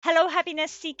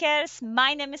happiness seekers.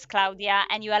 My name is Klaudia,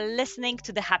 and you are listening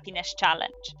to the Happiness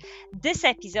Challenge. This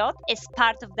episode is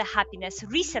part of the Happiness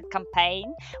Reset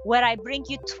campaign, where I bring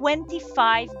you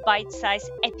 25 bite sized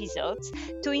episodes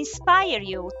to inspire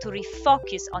you to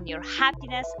refocus on your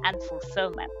happiness and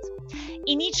fulfillment.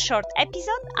 In each short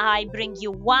episode, I bring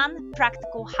you one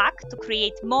practical hack to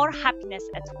create more happiness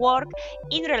at work,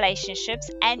 in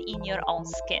relationships, and in your own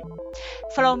skin.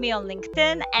 Follow me on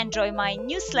LinkedIn and join my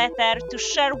newsletter to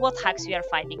share what hacks you are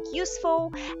finding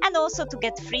useful, and also to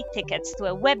get free tickets to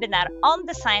a webinar on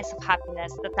the science of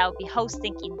happiness that I'll be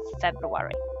hosting in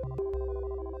February.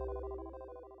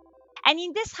 And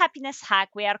in this happiness hack,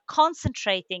 we are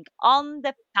concentrating on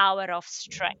the power of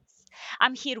strength.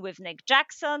 I'm here with Nic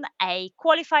Jackson, a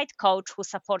qualified coach who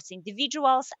supports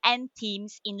individuals and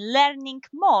teams in learning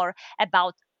more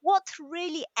about what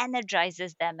really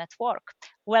energizes them at work.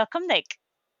 Welcome, Nic.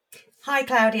 Hi,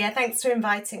 Klaudia. Thanks for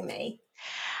inviting me.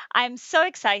 I'm so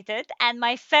excited. And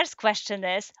my first question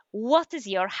is, what is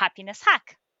your happiness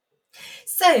hack?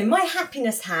 So my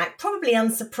happiness hack, probably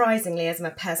unsurprisingly as my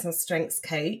personal strengths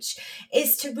coach,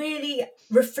 is to really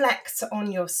reflect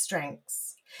on your strengths.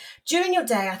 During your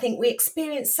day, I think we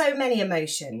experience so many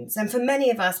emotions, and for many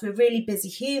of us, we're really busy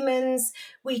humans.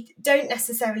 We don't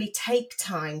necessarily take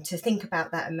time to think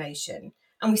about that emotion,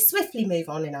 and we swiftly move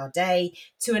on in our day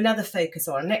to another focus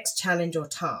or our next challenge or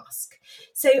task.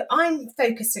 So I'm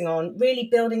focusing on really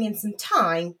building in some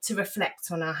time to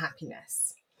reflect on our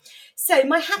happiness. So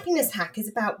my happiness hack is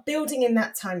about building in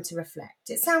that time to reflect.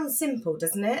 It sounds simple,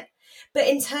 doesn't it? But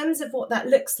in terms of what that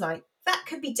looks like, that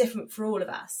could be different for all of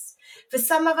us. For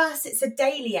some of us, it's a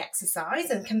daily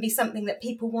exercise and can be something that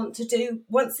people want to do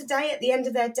once a day at the end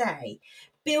of their day,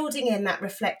 building in that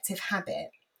reflective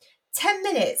habit. 10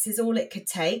 minutes is all it could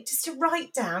take just to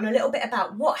write down a little bit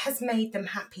about what has made them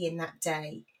happy in that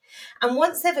day. And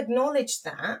once they've acknowledged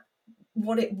that,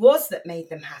 what it was that made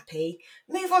them happy,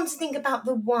 move on to think about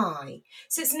the why.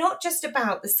 So it's not just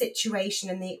about the situation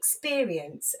and the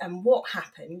experience and what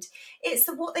happened, it's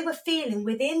what they were feeling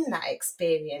within that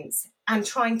experience and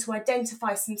trying to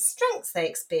identify some strengths they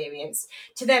experienced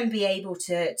to then be able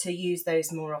to use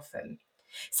those more often.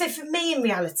 So for me, in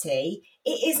reality,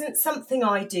 it isn't something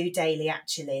I do daily,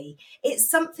 actually. It's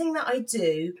something that I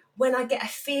do when I get a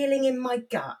feeling in my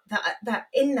gut that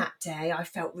in that day I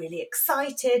felt really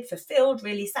excited, fulfilled,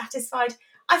 really satisfied.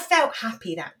 I felt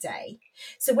happy that day.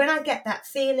 So when I get that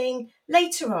feeling,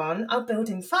 later on, I'll build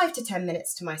in 5 to 10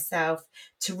 minutes to myself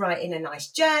to write in a nice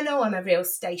journal. I'm a real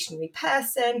stationary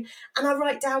person, and I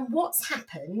write down what's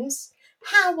happened,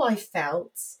 how I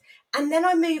felt, and then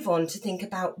I move on to think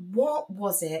about what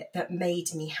was it that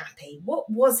made me happy? What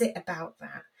was it about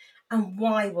that? And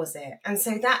why was it? And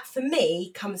so that, for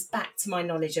me, comes back to my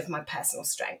knowledge of my personal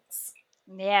strengths.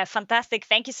 Yeah, fantastic.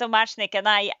 Thank you so much, Nic. And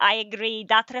I agree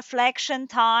that reflection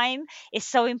time is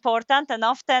so important and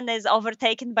often is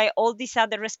overtaken by all these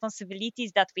other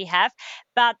responsibilities that we have,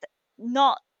 but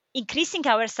not increasing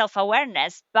our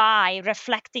self-awareness by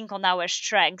reflecting on our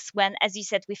strengths when, as you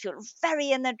said, we feel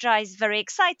very energized, very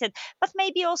excited, but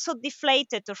maybe also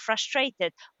deflated or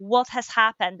frustrated. What has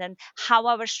happened and how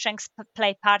our strengths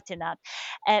play part in that.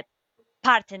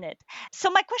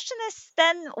 So my question is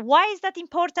then, why is that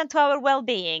important to our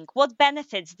well-being? What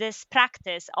benefits this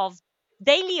practice of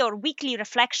daily or weekly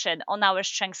reflection on our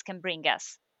strengths can bring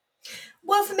us?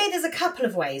 Well, for me, there's a couple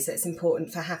of ways that's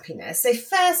important for happiness. So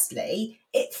firstly,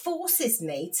 it forces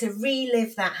me to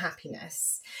relive that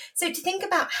happiness. So to think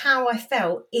about how I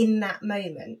felt in that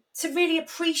moment, to really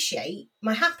appreciate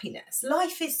my happiness.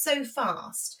 Life is so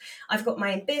fast. I've got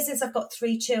my own business, I've got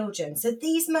 3 children. So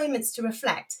these moments to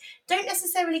reflect don't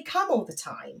necessarily come all the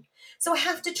time. So I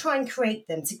have to try and create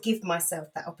them to give myself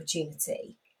that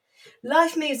opportunity.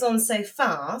 Life moves on so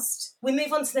fast, we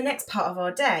move on to the next part of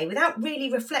our day without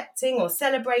really reflecting or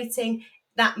celebrating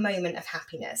that moment of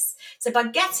happiness. So by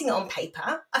getting it on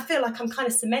paper, I feel like I'm kind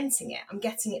of cementing it. I'm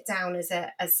getting it down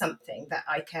as something that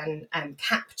I can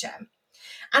capture.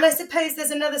 And I suppose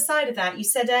there's another side of that. You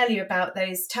said earlier about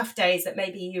those tough days that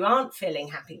maybe you aren't feeling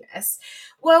happiness.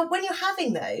 Well, when you're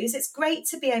having those, it's great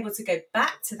to be able to go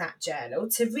back to that journal,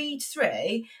 to read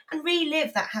through and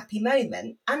relive that happy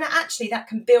moment. And actually that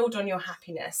can build on your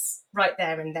happiness right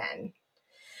there and then.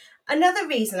 Another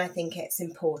reason I think it's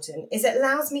important is it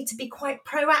allows me to be quite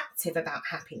proactive about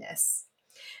happiness.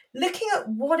 Looking at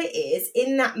what it is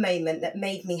in that moment that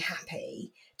made me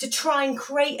happy, to try and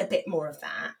create a bit more of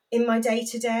that in my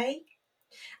day-to-day.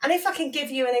 And if I can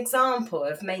give you an example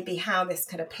of maybe how this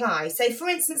could apply. So, for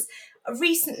instance,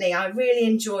 recently I really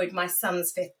enjoyed my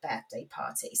son's 5th birthday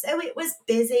party. So it was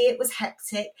busy, it was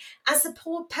hectic. As the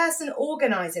poor person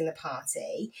organising the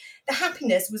party, the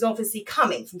happiness was obviously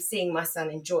coming from seeing my son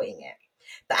enjoying it.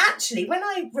 But actually, when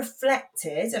I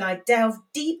reflected and I delved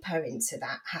deeper into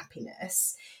that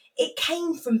happiness, it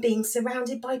came from being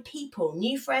surrounded by people,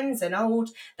 new friends and old,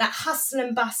 that hustle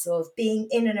and bustle of being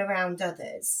in and around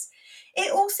others.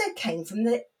 It also came from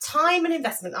the time and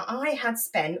investment that I had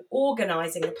spent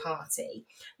organising the party,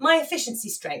 my efficiency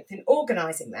strength in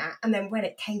organising that, and then when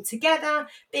it came together,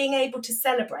 being able to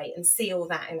celebrate and see all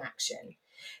that in action.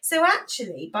 So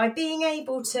actually, by being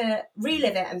able to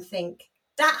relive it and think,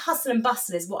 that hustle and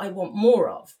bustle is what I want more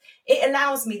of, it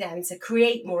allows me then to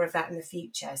create more of that in the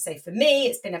future. So for me,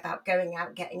 it's been about going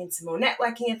out, getting into more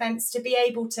networking events to be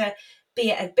able to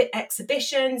be at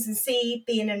exhibitions and see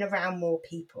being in and around more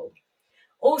people.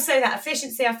 Also, that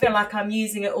efficiency, I feel like I'm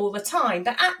using it all the time,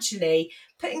 but actually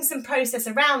putting some process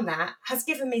around that has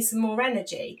given me some more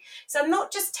energy. So I'm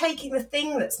not just taking the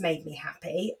thing that's made me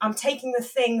happy, I'm taking the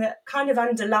thing that kind of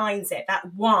underlines it,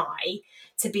 that why,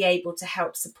 to be able to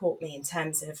help support me in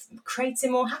terms of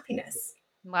creating more happiness.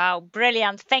 Wow,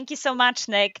 brilliant. Thank you so much,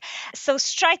 Nic. So,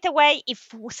 straight away,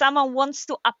 if someone wants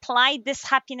to apply this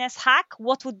happiness hack,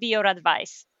 what would be your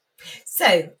advice?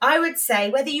 So I would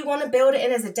say whether you want to build it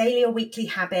in as a daily or weekly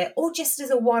habit or just as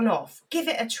a one-off, give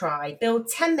it a try. Build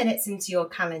 10 minutes into your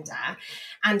calendar.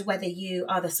 And whether you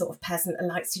are the sort of person that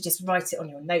likes to just write it on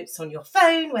your notes on your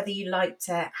phone, whether you like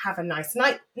to have a nice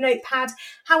notepad,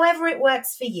 however it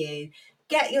works for you,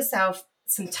 get yourself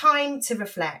some time to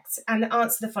reflect and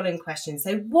answer the following questions.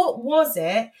 So what was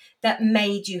it that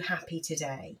made you happy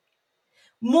today?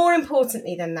 More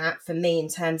importantly than that, for me, in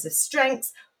terms of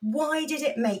strengths, why did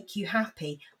it make you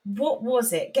happy? What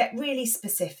was it? Get really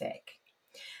specific.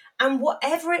 And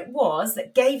whatever it was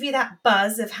that gave you that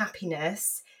buzz of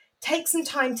happiness, take some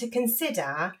time to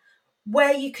consider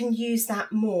where you can use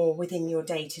that more within your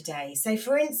day-to-day. So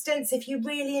for instance, if you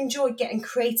really enjoyed getting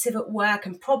creative at work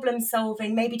and problem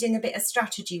solving, maybe doing a bit of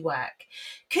strategy work,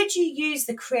 could you use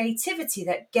the creativity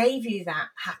that gave you that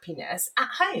happiness at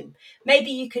home?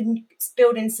 Maybe you can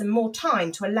build in some more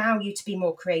time to allow you to be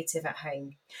more creative at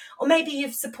home. Or maybe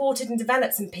you've supported and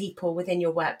developed some people within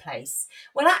your workplace.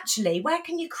 Well, actually, where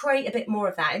can you create a bit more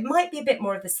of that? It might be a bit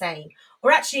more of the same,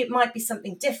 or actually it might be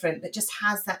something different that just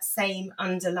has that same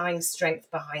underlying strength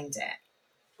behind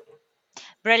it.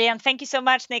 Brilliant. Thank you so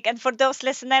much, Nic. And for those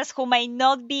listeners who may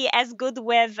not be as good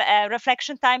with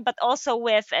reflection time, but also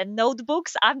with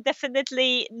notebooks, I'm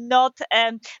definitely not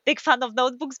a big fan of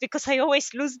notebooks because I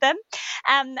always lose them.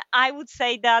 And I would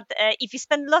say that if you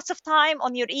spend lots of time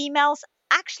on your emails,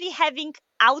 actually having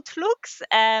outlooks,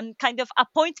 kind of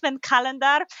appointment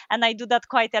calendar, and I do that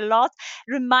quite a lot,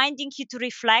 reminding you to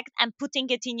reflect and putting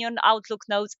it in your outlook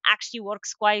notes actually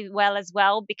works quite well as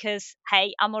well, because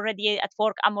hey, I'm already at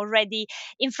work, I'm already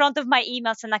in front of my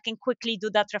emails, and I can quickly do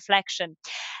that reflection.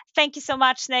 Thank you so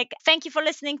much, Nic. Thank you for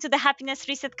listening to the Happiness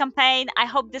Reset campaign. I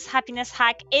hope this happiness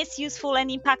hack is useful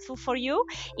and impactful for you.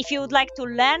 If you would like to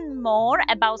learn more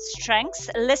about strengths,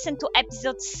 listen to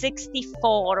episode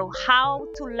 64, how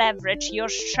to leverage your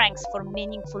strengths for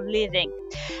meaningful living.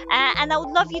 And I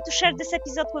would love you to share this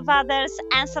episode with others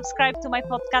and subscribe to my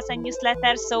podcast and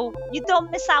newsletter so you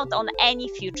don't miss out on any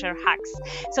future hacks.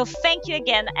 So thank you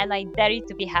again, and I dare you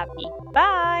to be happy.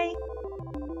 Bye.